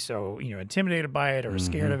not be so, intimidated by it or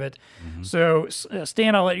scared of it. So,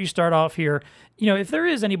 Stan, I'll let you start off here. If there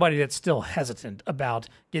is anybody that's still hesitant about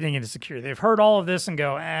getting into security, they've heard all of this and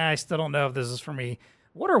go, I still don't know if this is for me.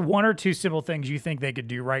 What are one or two simple things you think they could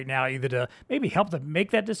do right now, either to maybe help them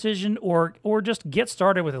make that decision or just get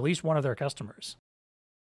started with at least one of their customers?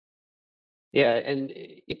 Yeah, and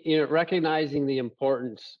recognizing the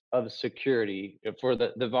importance of security for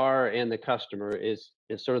the VAR and the customer is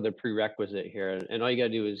sort of the prerequisite here. And all you got to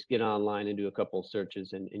do is get online and do a couple of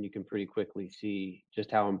searches, and you can pretty quickly see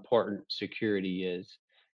just how important security is.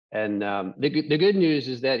 And the good news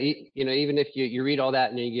is that even if you read all that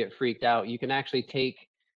and then you get freaked out, you can actually take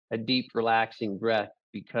a deep, relaxing breath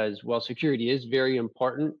because while security is very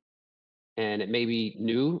important and it may be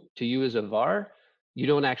new to you as a VAR, you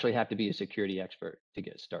don't actually have to be a security expert to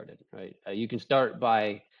get started, right? You can start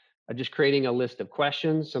by just creating a list of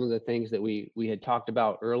questions. Some of the things that we had talked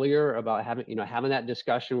about earlier about having that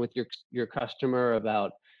discussion with your customer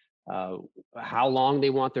about how long they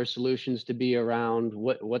want their solutions to be around,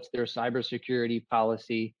 what's their cybersecurity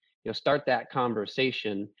policy. Start that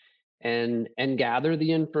conversation, and gather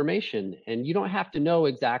the information. And you don't have to know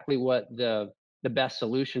exactly what the best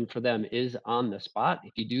solution for them is on the spot.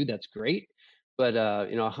 If you do, that's great. But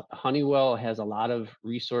Honeywell has a lot of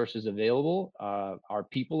resources available. Our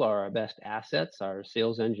people are our best assets. Our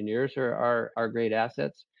sales engineers are our great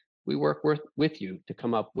assets. We work with you to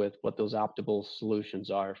come up with what those optimal solutions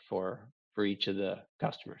are for each of the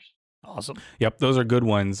customers. Awesome. Yep, those are good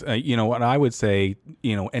ones. What I would say,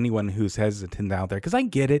 anyone who's hesitant out there, because I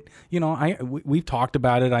get it. We've talked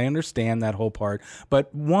about it. I understand that whole part.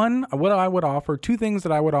 But what I would offer, two things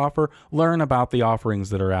that I would offer: learn about the offerings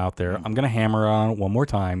that are out there. I'm going to hammer on it one more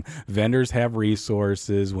time. Vendors have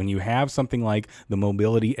resources. When you have something like the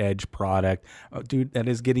Mobility Edge product, dude, that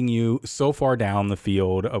is getting you so far down the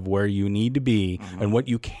field of where you need to be and what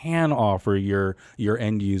you can offer your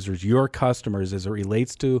end users, your customers, as it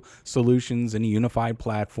relates to solutions in a unified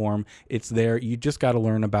platform. It's there. You just got to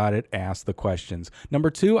learn about it, ask the questions. Number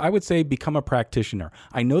two, I would say become a practitioner.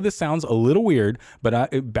 I know this sounds a little weird,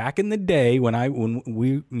 but back in the day when I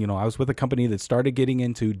was with a company that started getting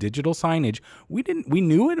into digital signage, we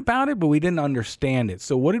knew about it, but we didn't understand it.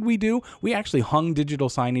 So what did we do? We actually hung digital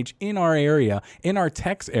signage in our area, in our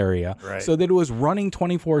techs area, so that it was running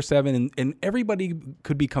 24/7 and everybody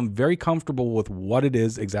could become very comfortable with what it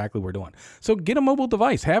is exactly we're doing. So get a mobile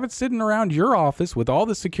device, have it sitting around your office with all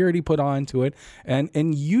the security put onto it,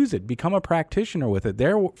 and use it. Become a practitioner with it.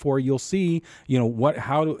 Therefore, you'll see,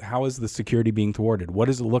 how is the security being thwarted? What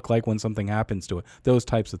does it look like when something happens to it? Those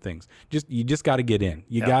types of things. You just got to get in.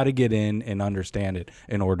 You got to get in and understand it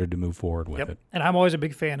in order to move forward with it. And I'm always a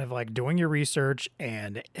big fan of like doing your research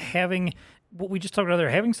and having what we just talked about there,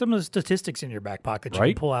 having some of the statistics in your back pocket that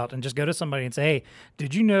you can pull out and just go to somebody and say, hey,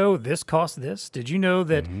 did you know this costs this? Did you know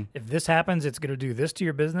that if this happens, it's going to do this to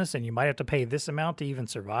your business and you might have to pay this amount to even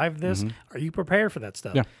survive this? Are you prepared for that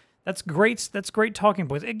stuff? Yeah. That's great. That's great talking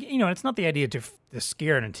points. It's not the idea to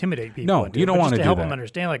scare and intimidate people. No, you don't want to help do that. them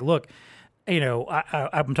understand, like, look,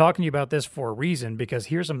 I'm talking to you about this for a reason because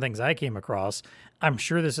here's some things I came across. I'm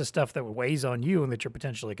sure this is stuff that weighs on you and that you're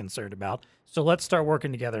potentially concerned about. So let's start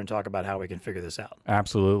working together and talk about how we can figure this out.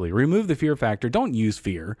 Absolutely. Remove the fear factor. Don't use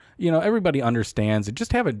fear. Everybody understands it.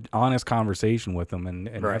 Just have an honest conversation with them and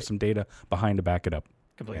have some data behind to back it up.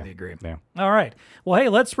 Completely agree. Yeah. All right. Well, hey,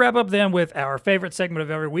 let's wrap up then with our favorite segment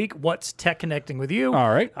of every week, What's Tech Connecting with You?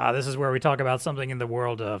 All right. This is where we talk about something in the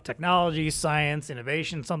world of technology, science,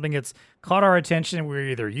 innovation, something that's caught our attention, we're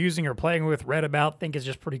either using or playing with, read about, think is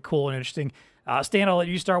just pretty cool and interesting. Stan, I'll let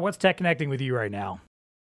you start. What's Tech Connecting with You right now?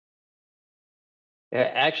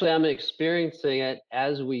 Actually, I'm experiencing it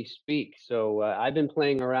as we speak. So I've been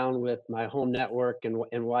playing around with my home network and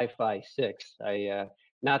Wi-Fi 6. I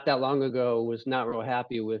not that long ago was not real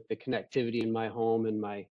happy with the connectivity in my home and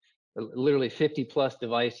my literally 50 plus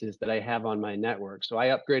devices that I have on my network. So I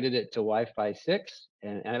upgraded it to Wi-Fi 6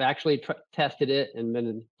 and I've actually tested it and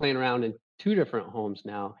been playing around in 2 different homes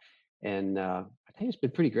now. And I think it's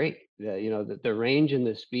been pretty great. The range and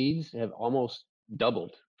the speeds have almost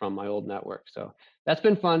doubled from my old network. So that's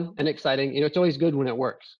been fun and exciting. It's always good when it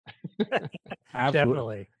works. Absolutely.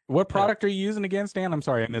 Definitely. What product are you using again, Stan? I'm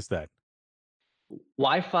sorry, I missed that.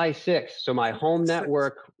 Wi-Fi 6. So my home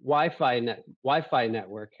network, Wi-Fi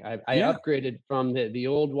network. I upgraded from the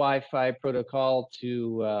old Wi-Fi protocol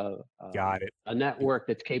to Got it. a network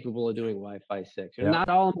that's capable of doing Wi-Fi 6. Yep. Not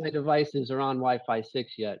all of my devices are on Wi-Fi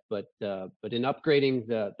 6 yet, but in upgrading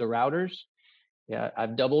the routers,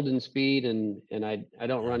 I've doubled in speed and I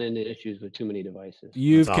don't run into issues with too many devices.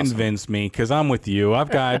 You've convinced me because I'm with you. I've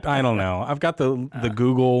got, I don't know, I've got the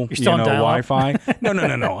Google, Wi-Fi. No,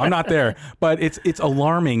 I'm not there. But it's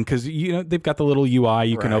alarming because they've got the little UI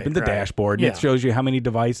you can open the dashboard and it shows you how many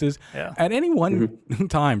devices at any one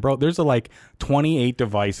time, bro. There's like 28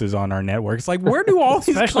 devices on our network. It's like, where do all these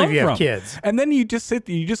Especially come if you from? have kids. And then you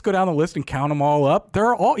just go down the list and count them all up.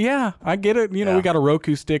 They're all, I get it. We got a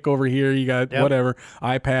Roku stick over here. You got whatever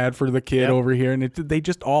iPad for the kid over here, and they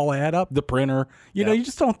just all add up. The printer, you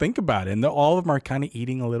just don't think about it, and all of them are kind of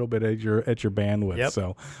eating a little bit at your bandwidth. Yep.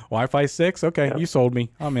 So Wi-Fi 6, okay, you sold me.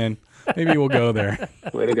 I'm in. Maybe we'll go there.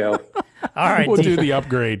 Way to go! All right, we'll do the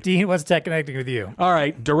upgrade. Dean, what's Tech Connecting with You? All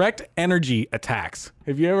right, direct energy attacks.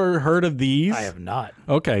 Have you ever heard of these? I have not.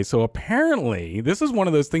 Okay, so apparently this is one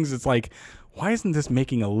of those things that's like, why isn't this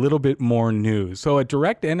making a little bit more news? So a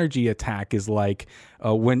direct energy attack is like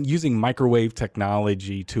when using microwave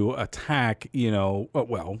technology to attack,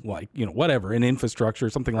 whatever, an infrastructure,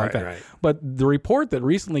 something like that. Right. But the report that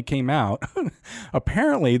recently came out,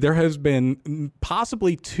 apparently there has been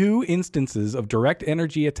possibly 2 instances of direct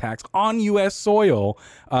energy attacks on U.S. soil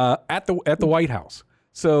at the White House.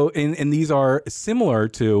 So, and these are similar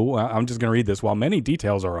to, I'm just going to read this. While many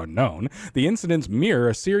details are unknown, the incidents mirror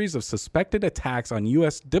a series of suspected attacks on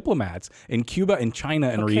U.S. diplomats in Cuba and China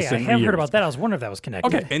in recent years. I haven't heard about that. I was wondering if that was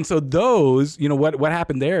connected. Okay, and so those, what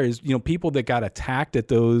happened there is, people that got attacked at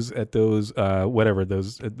those whatever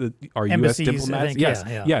those are U.S. diplomats. Yes,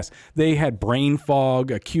 yes, they had brain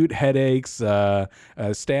fog, acute headaches,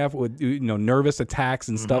 staff with nervous attacks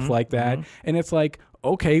and stuff like that, and it's like,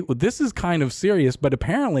 okay, well, this is kind of serious, but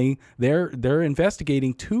apparently they're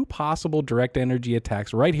investigating 2 possible direct energy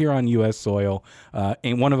attacks right here on U.S. soil,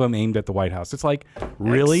 and one of them aimed at the White House. It's like,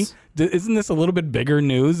 really? Isn't this a little bit bigger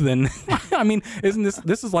news than? I mean, isn't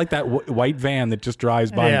this is like that white van that just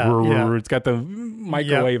drives by? It's got the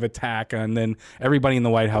microwave attack, and then everybody in the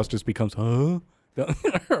White House just becomes, huh?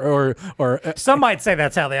 or some might say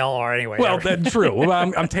that's how they all are anyway. Well, that's true. Well,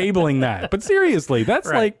 I'm tabling that, but seriously, that's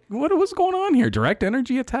like what's going on here? Direct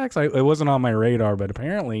energy attacks? It wasn't on my radar, but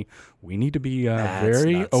apparently we need to be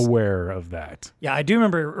very aware of that. Yeah, I do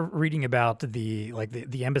remember reading about the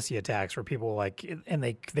embassy attacks where people and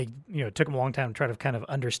they took them a long time to try to kind of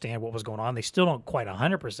understand what was going on. They still don't quite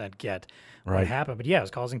 100% get what happened, but yeah, it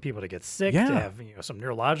was causing people to get sick, to have some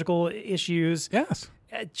neurological issues. Yes.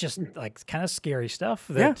 Just kind of scary stuff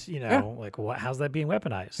that, how's that being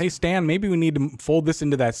weaponized? Hey, Stan, maybe we need to fold this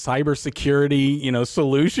into that cybersecurity,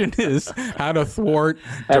 solution is how to thwart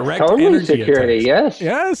direct energy security. Attacks.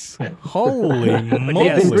 Yes. Holy moly.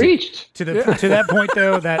 It's been breached. To that point,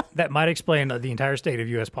 though, that might explain the entire state of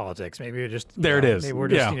U.S. politics. Maybe it just... There it is. They were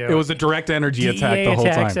just, it was a direct energy DEA attack the whole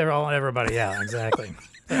attacks time. Everybody. Yeah, exactly.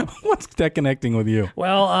 What's that connecting with you?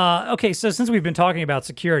 Well, okay, so since we've been talking about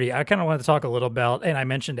security, I kind of wanted to talk a little about, and I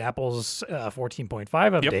mentioned Apple's 14.5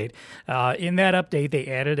 update. Yep. In that update, they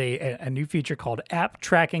added a new feature called App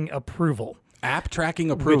Tracking Approval. App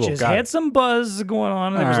tracking approval. Which has had some buzz going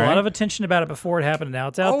on. There was a lot of attention about it before it happened, and now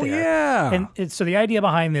it's out there. Yeah. And so the idea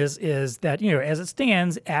behind this is that, as it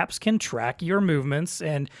stands, apps can track your movements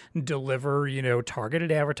and deliver,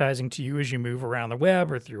 targeted advertising to you as you move around the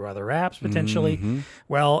web or through other apps, potentially.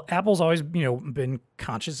 Well, Apple's always, been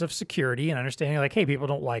conscious of security and understanding, like, hey, people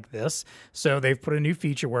don't like this. So they've put a new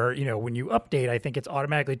feature where, when you update, I think it's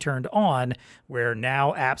automatically turned on, where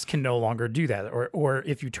now apps can no longer do that. Or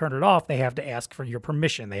if you turn it off, they have to ask for your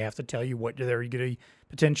permission. They have to tell you what they're going to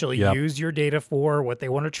potentially use your data for, what they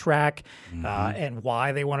want to track, and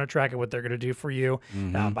why they want to track it, what they're going to do for you.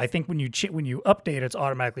 I think when you update, it's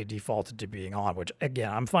automatically defaulted to being on, which,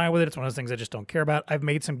 again, I'm fine with it. It's one of those things I just don't care about. I've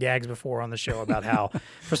made some gags before on the show about how,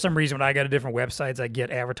 for some reason, when I go to different websites, I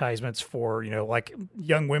get advertisements for, like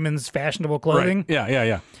young women's fashionable clothing. Right.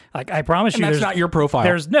 Yeah. Like, I promise you, that's not your profile.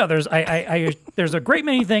 There's a great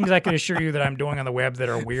many things I can assure you that I'm doing on the web that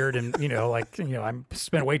are weird, and I'm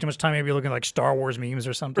spending way too much time maybe looking at like Star Wars memes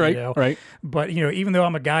or something. Right. But even though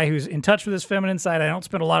I'm a guy who's in touch with his feminine side, I don't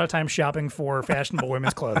spend a lot of time shopping for fashionable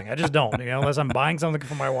women's clothing. I just don't, unless I'm buying something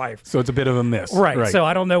for my wife. So it's a bit of a miss. Right. So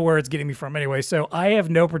I don't know where it's getting me from anyway. So I have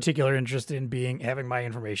no particular interest in having my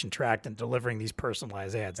information tracked and delivering these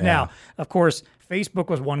personalized ads. Yeah. Now, of course, Facebook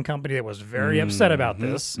was one company that was very upset about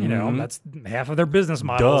this. That's half of their business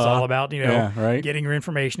model is all about, getting your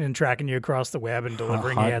information and tracking you across the web and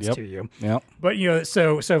delivering ads to you. Yep. But,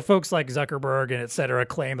 so folks like Zuckerberg and et cetera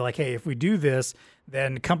claim like, hey, if we do this,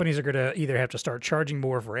 then companies are going to either have to start charging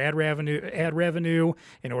more for ad revenue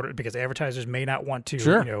in order, because advertisers may not want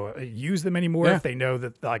to use them anymore if they know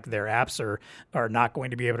that like their apps are not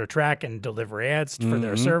going to be able to track and deliver ads for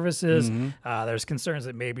their services. There's concerns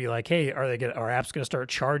that maybe like, hey, are apps going to start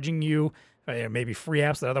charging you maybe free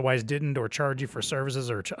apps that otherwise didn't, or charge you for services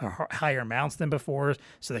or higher amounts than before,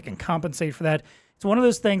 so they can compensate for that. It's one of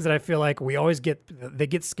those things that I feel like we always get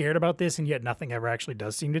scared about this, and yet nothing ever actually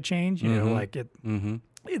does seem to change.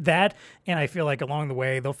 That, and I feel like along the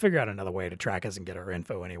way they'll figure out another way to track us and get our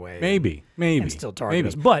info anyway. Maybe and still target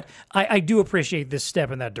us. But I do appreciate this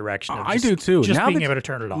step in that direction. I do too. Just being able to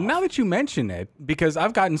turn it off. Now that you mention it, because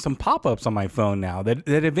I've gotten some pop-ups on my phone now that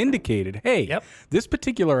have indicated, hey, this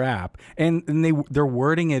particular app, and they're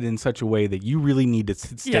wording it in such a way that you really need to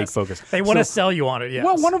stay focused. They want to sell you on it. Yes.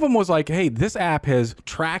 Well, one of them was like, hey, this app has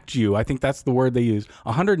tracked you. I think that's the word they used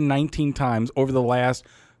 119 times over the last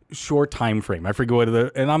short time frame. I forget what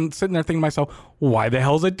and I'm sitting there thinking to myself, why the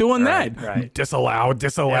hell is it doing that? Right. Disallow.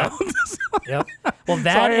 Yep. Well,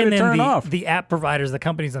 that, and then the app providers, the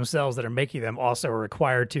companies themselves that are making them, also are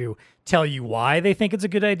required to tell you why they think it's a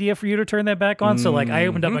good idea for you to turn that back on. So, like, I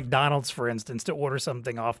opened up McDonald's, for instance, to order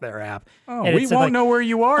something off their app. Oh, and we won't know where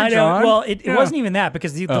you are, I know. John. Well, it wasn't even that,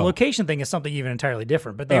 because the location thing is something even entirely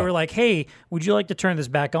different. But they Oh. were like, hey, would you like to turn this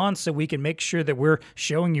back on so we can make sure that we're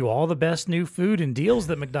showing you all the best new food and deals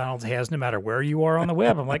that McDonald's has no matter where you are on the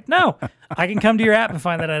web? I'm like, no, I can come to your app and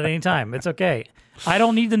find that at any time. It's okay. I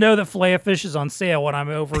don't need to know that Filet-O-Fish is on sale when I'm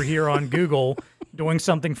over here on Google doing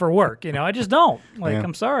something for work. I just don't. Like, Yeah.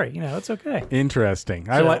 I'm sorry. It's okay. Interesting.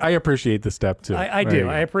 So- I appreciate the step too. I There do. you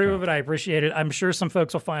I go. approve of it. I appreciate it. I'm sure some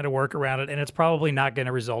folks will find a work around it, and it's probably not going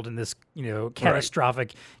to result in this,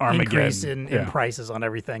 catastrophic increase in Yeah. prices on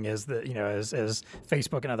everything as as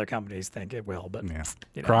Facebook and other companies think it will. But Yeah.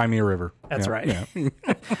 you know, Cry me a river. that's Yeah, right.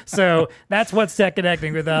 Yeah. So that's what's Tech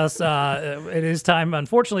Connecting with us. It is time,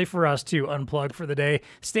 unfortunately, for us to unplug for the day.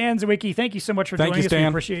 Stan Zwicky, thank you so much for Thank joining you, us. We Stan.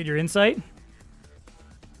 appreciate your insight.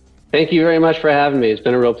 Thank you very much for having me. It's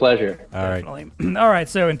been a real pleasure. All right. Definitely. All right,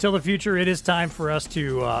 so until the future, it is time for us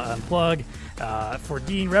to unplug. For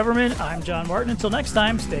Dean Reverman, I'm John Martin. Until next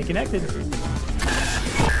time, stay connected.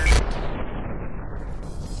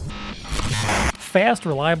 Fast,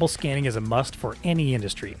 reliable scanning is a must for any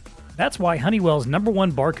industry. That's why Honeywell's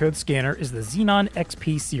 #1 barcode scanner is the Xenon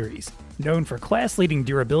XP series, known for class-leading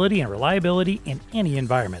durability and reliability in any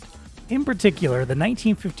environment. In particular, the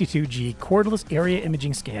 1952G cordless area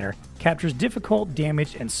imaging scanner captures difficult,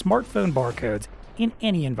 damaged, and smartphone barcodes in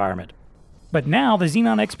any environment. But now the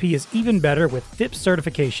Xenon XP is even better with FIPS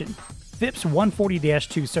certification. FIPS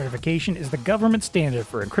 140-2 certification is the government standard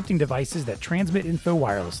for encrypting devices that transmit info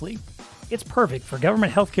wirelessly. It's perfect for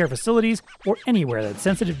government healthcare facilities or anywhere that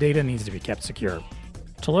sensitive data needs to be kept secure.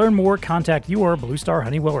 To learn more, contact your Blue Star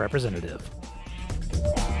Honeywell representative.